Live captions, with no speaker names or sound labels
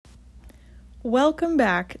Welcome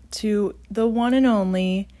back to the one and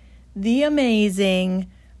only, the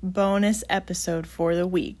amazing bonus episode for the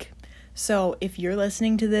week. So if you're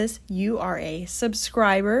listening to this, you are a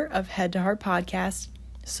subscriber of Head to Heart Podcast.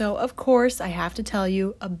 So of course, I have to tell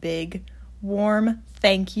you a big, warm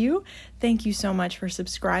thank you. Thank you so much for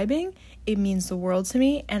subscribing. It means the world to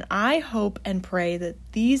me, and I hope and pray that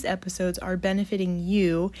these episodes are benefiting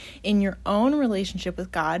you in your own relationship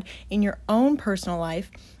with God, in your own personal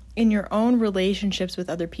life, in your own relationships with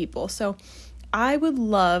other people. So I would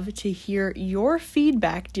love to hear your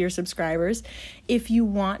feedback, dear subscribers. If you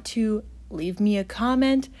want to leave me a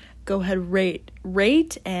comment, go ahead,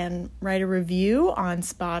 rate and write a review on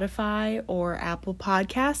Spotify or Apple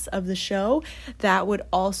Podcasts of the show. That would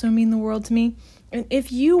also mean the world to me. And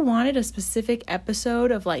if you wanted a specific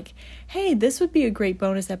episode of like, hey, this would be a great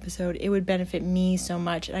bonus episode, it would benefit me so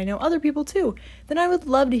much, and I know other people too, then I would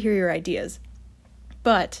love to hear your ideas.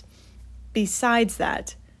 But besides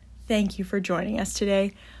that, thank you for joining us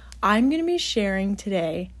today. I'm going to be sharing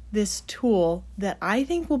today this tool that I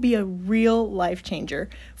think will be a real life changer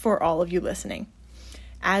for all of you listening.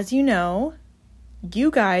 As you know, you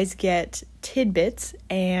guys get tidbits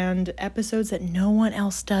and episodes that no one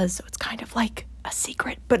else does, so it's kind of like a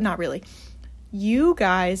secret, but not really. You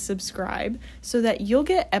guys subscribe so that you'll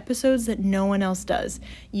get episodes that no one else does.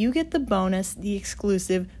 You get the bonus, the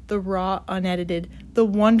exclusive, the raw, unedited, the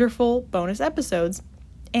wonderful bonus episodes.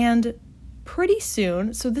 And pretty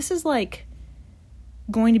soon, so this is like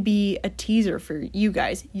going to be a teaser for you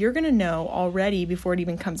guys. You're going to know already before it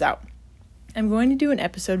even comes out. I'm going to do an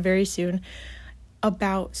episode very soon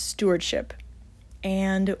about stewardship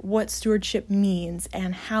and what stewardship means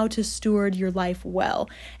and how to steward your life well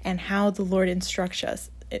and how the Lord instructs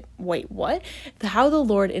us. How the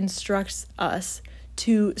Lord instructs us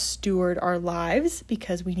to steward our lives,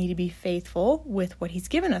 because we need to be faithful with what He's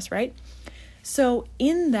given us, right? So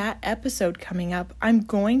in that episode coming up, I'm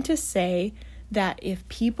going to say that if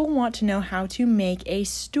people want to know how to make a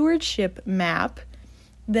stewardship map,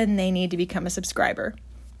 then they need to become a subscriber.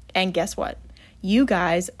 And guess what? You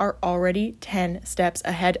guys are already 10 steps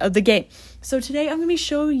ahead of the game. So today I'm going to be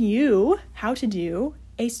showing you how to do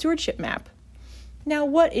a stewardship map. Now,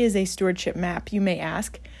 what is a stewardship map, you may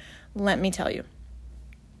ask? Let me tell you.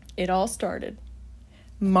 It all started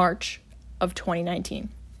March of 2019.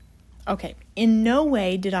 Okay, in no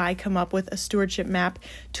way did I come up with a stewardship map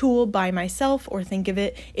tool by myself or think of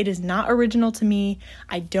it. It is not original to me.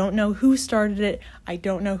 I don't know who started it. I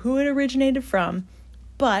don't know who it originated from,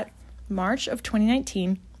 but March of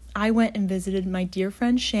 2019, I went and visited my dear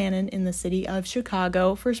friend Shannon in the city of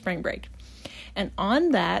Chicago for spring break. And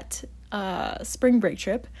on that spring break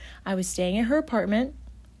trip, I was staying at her apartment,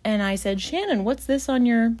 and I said, Shannon, what's this on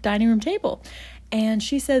your dining room table? And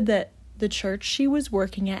she said that the church she was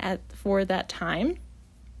working at for that time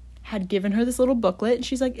had given her this little booklet, and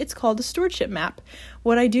she's like, it's called a stewardship map.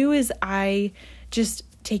 What I do is I just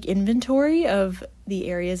take inventory of the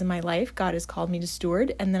areas in my life God has called me to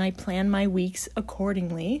steward, and then I plan my weeks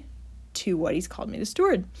accordingly to what He's called me to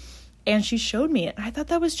steward. And she showed me it, and I thought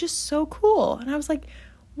that was just so cool. And I was like,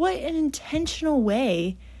 what an intentional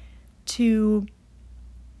way to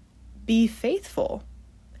be faithful.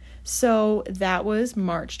 So that was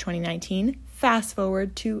March 2019. Fast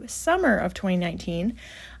forward to summer of 2019,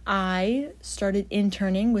 I started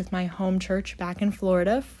interning with my home church back in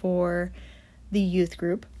Florida for the youth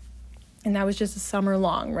group. And that was just a summer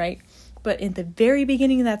long, right? But in the very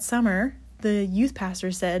beginning of that summer, the youth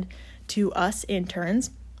pastor said to us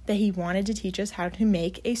interns that he wanted to teach us how to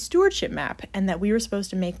make a stewardship map, and that we were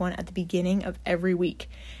supposed to make one at the beginning of every week.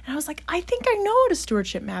 And I was like, I think I know what a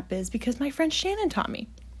stewardship map is because my friend Shannon taught me.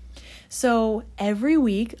 So every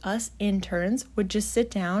week, us interns would just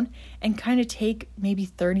sit down and kind of take maybe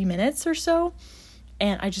 30 minutes or so.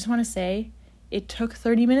 And I just want to say, it took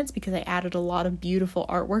 30 minutes because I added a lot of beautiful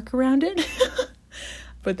artwork around it.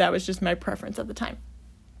 But that was just my preference at the time.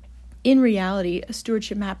 In reality, a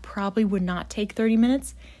stewardship map probably would not take 30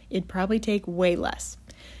 minutes. It'd probably take way less.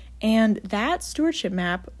 And that stewardship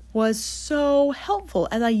map was so helpful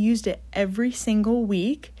as I used it every single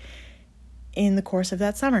week in the course of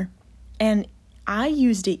that summer. And I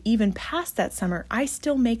used it even past that summer. I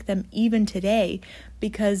still make them even today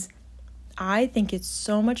because I think it's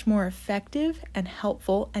so much more effective and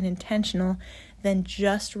helpful and intentional than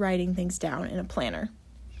just writing things down in a planner.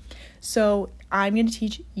 So I'm going to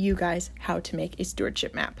teach you guys how to make a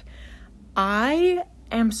stewardship map. I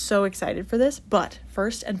am so excited for this, but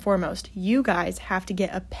first and foremost, you guys have to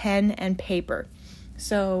get a pen and paper.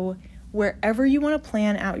 So wherever you want to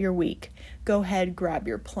plan out your week, go ahead, grab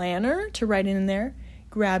your planner to write in there,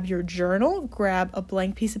 grab your journal, grab a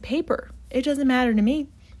blank piece of paper. It doesn't matter to me.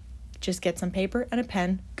 Just get some paper and a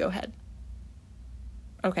pen. Go ahead.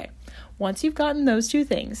 Okay, once you've gotten those two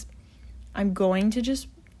things, I'm going to just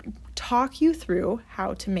talk you through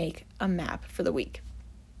how to make a map for the week.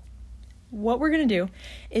 What we're going to do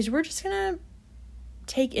is we're just going to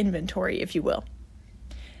take inventory, if you will.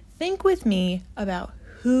 Think with me about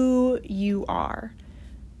who you are.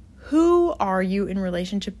 Who are you in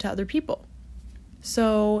relationship to other people?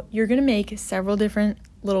 So you're going to make several different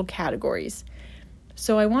little categories.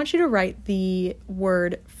 So I want you to write the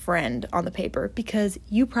word friend on the paper because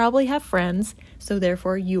you probably have friends, so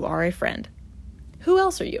therefore you are a friend. Who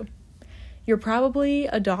else are you? You're probably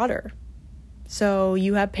a daughter. So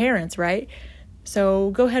you have parents, right?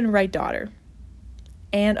 So go ahead and write daughter.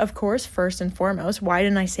 And of course, first and foremost, why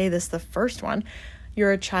didn't I say this the first one?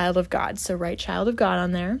 You're a child of God. So write child of God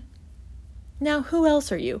on there. Now, who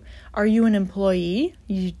else are you? Are you an employee?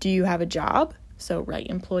 Do you have a job? So write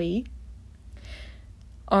employee.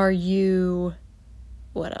 Are you,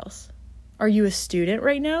 what else? Are you a student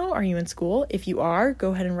right now? Are you in school? If you are,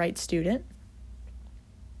 go ahead and write student.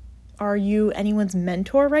 Are you anyone's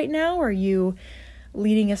mentor right now? Are you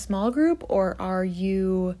leading a small group, or are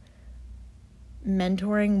you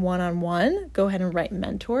mentoring one-on-one? Go ahead and write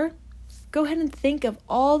mentor. Go ahead and think of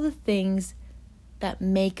all the things that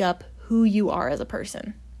make up who you are as a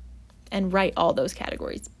person and write all those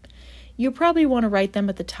categories. You'll probably want to write them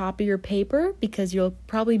at the top of your paper because you'll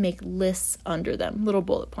probably make lists under them, little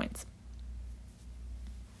bullet points.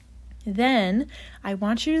 Then I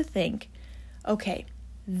want you to think, okay,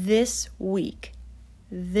 this week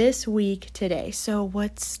today. So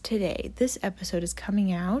what's today? This episode is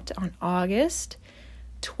coming out on August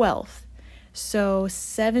 12th. So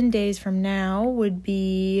 7 days from now would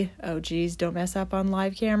be, don't mess up on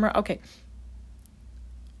live camera. Okay,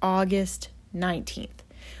 August 19th.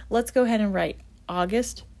 Let's go ahead and write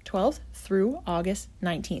August 12th through August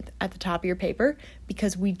 19th at the top of your paper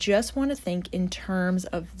because we just want to think in terms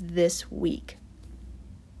of this week.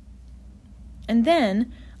 And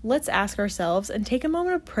then let's ask ourselves and take a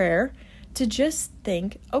moment of prayer to just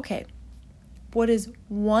think, okay, what is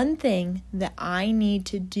one thing that I need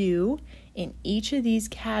to do in each of these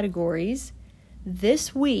categories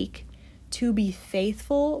this week to be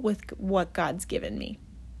faithful with what God's given me?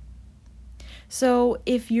 So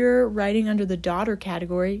if you're writing under the daughter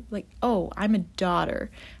category, like, I'm a daughter,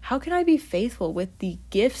 how can I be faithful with the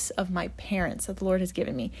gifts of my parents that the Lord has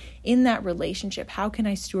given me in that relationship? How can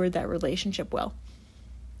I steward that relationship well?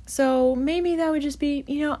 So maybe that would just be,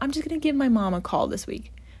 I'm just going to give my mom a call this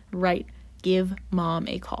week. Right? Give mom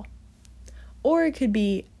a call. Or it could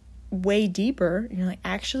be way deeper. You're like,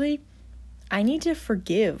 actually, I need to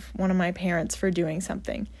forgive one of my parents for doing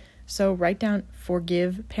something. So write down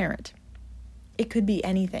forgive parent. It could be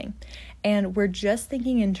anything. And we're just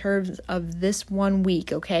thinking in terms of this 1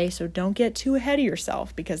 week, okay? So don't get too ahead of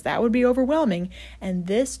yourself because that would be overwhelming. And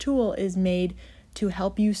this tool is made to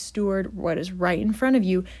help you steward what is right in front of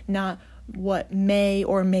you, not what may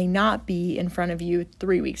or may not be in front of you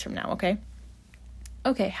 3 weeks from now, okay?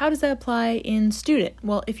 Okay, how does that apply in student?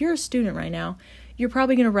 Well, if you're a student right now, you're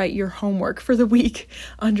probably going to write your homework for the week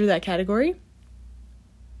under that category.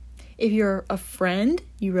 If you're a friend,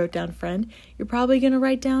 you wrote down friend, you're probably going to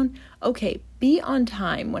write down, okay, be on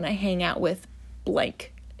time when I hang out with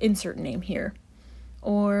blank, insert name here.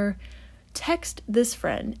 Or text this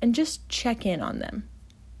friend and just check in on them.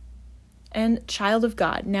 And child of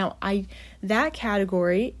God. Now, that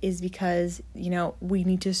category is because, we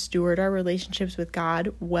need to steward our relationships with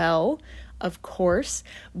God well, of course.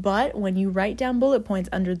 But when you write down bullet points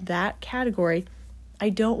under that category, I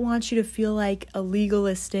don't want you to feel like a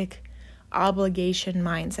legalistic obligation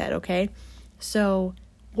mindset, okay? So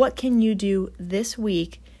what can you do this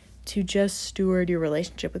week to just steward your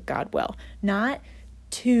relationship with God well? Not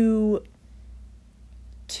to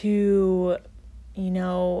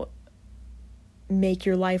make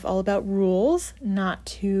your life all about rules, not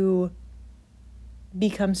to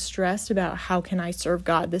become stressed about how can I serve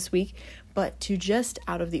God this week, but to just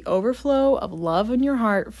out of the overflow of love in your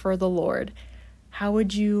heart for the Lord, how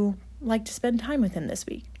would you like to spend time with Him this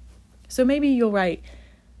week? So maybe you'll write,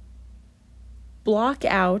 block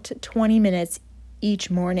out 20 minutes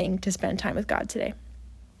each morning to spend time with God today.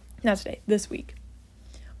 Not today, this week.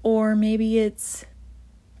 Or maybe it's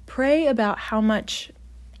pray about how much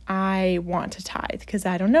I want to tithe, because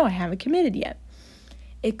I don't know, I haven't committed yet.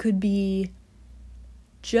 It could be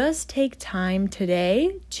just take time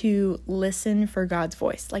today to listen for God's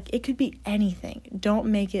voice. Like it could be anything. Don't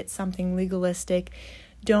make it something legalistic.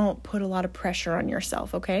 Don't put a lot of pressure on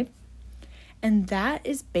yourself, okay? And that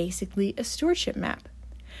is basically a stewardship map.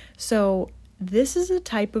 So this is a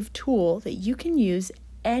type of tool that you can use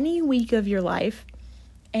any week of your life.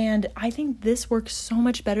 And I think this works so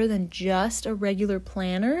much better than just a regular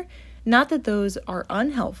planner. Not that those are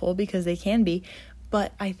unhelpful, because they can be,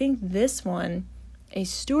 but I think this one, a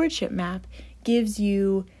stewardship map, gives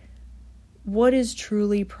you what is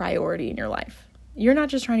truly priority in your life. You're not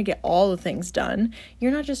just trying to get all the things done.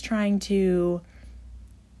 You're not just trying to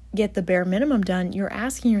get the bare minimum done. You're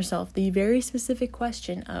asking yourself the very specific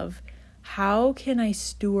question of, how can I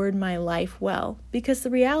steward my life well? Because the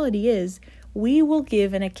reality is, we will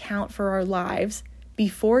give an account for our lives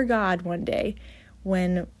before God one day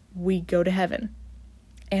when we go to heaven.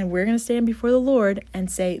 And we're going to stand before the Lord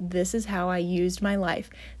and say, this is how I used my life.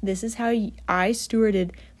 This is how I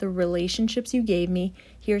stewarded the relationships you gave me.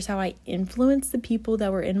 Here's how I influenced the people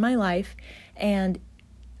that were in my life. And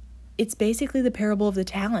it's basically the parable of the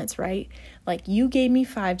talents, right? Like, you gave me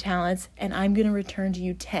 5 talents and I'm going to return to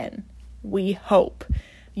you 10. We hope.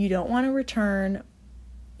 You don't want to return,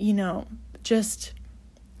 just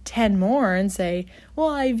 10 more and say, well,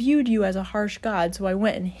 I viewed you as a harsh God, so I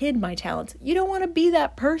went and hid my talents. You don't want to be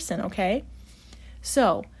that person, okay?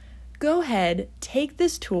 So go ahead, take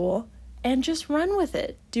this tool and just run with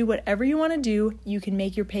it. Do whatever you want to do. You can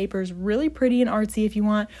make your papers really pretty and artsy if you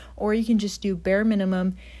want, or you can just do bare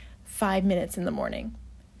minimum 5 minutes in the morning.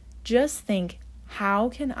 Just think, how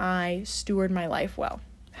can I steward my life well?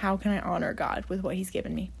 How can I honor God with what He's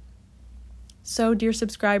given me? So, dear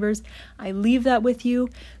subscribers, I leave that with you.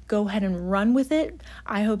 Go ahead and run with it.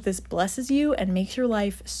 I hope this blesses you and makes your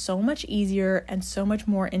life so much easier and so much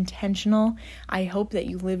more intentional. I hope that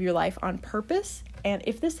you live your life on purpose. And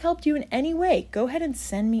if this helped you in any way, go ahead and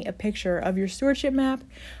send me a picture of your stewardship map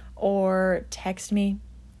or text me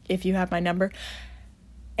if you have my number.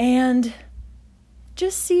 And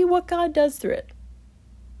just see what God does through it.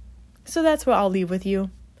 So that's what I'll leave with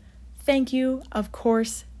you. Thank you, of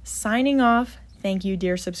course. Signing off. Thank you,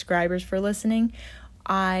 dear subscribers, for listening.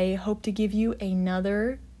 I hope to give you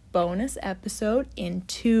another bonus episode in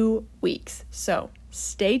 2 weeks. So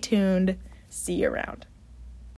stay tuned. See you around.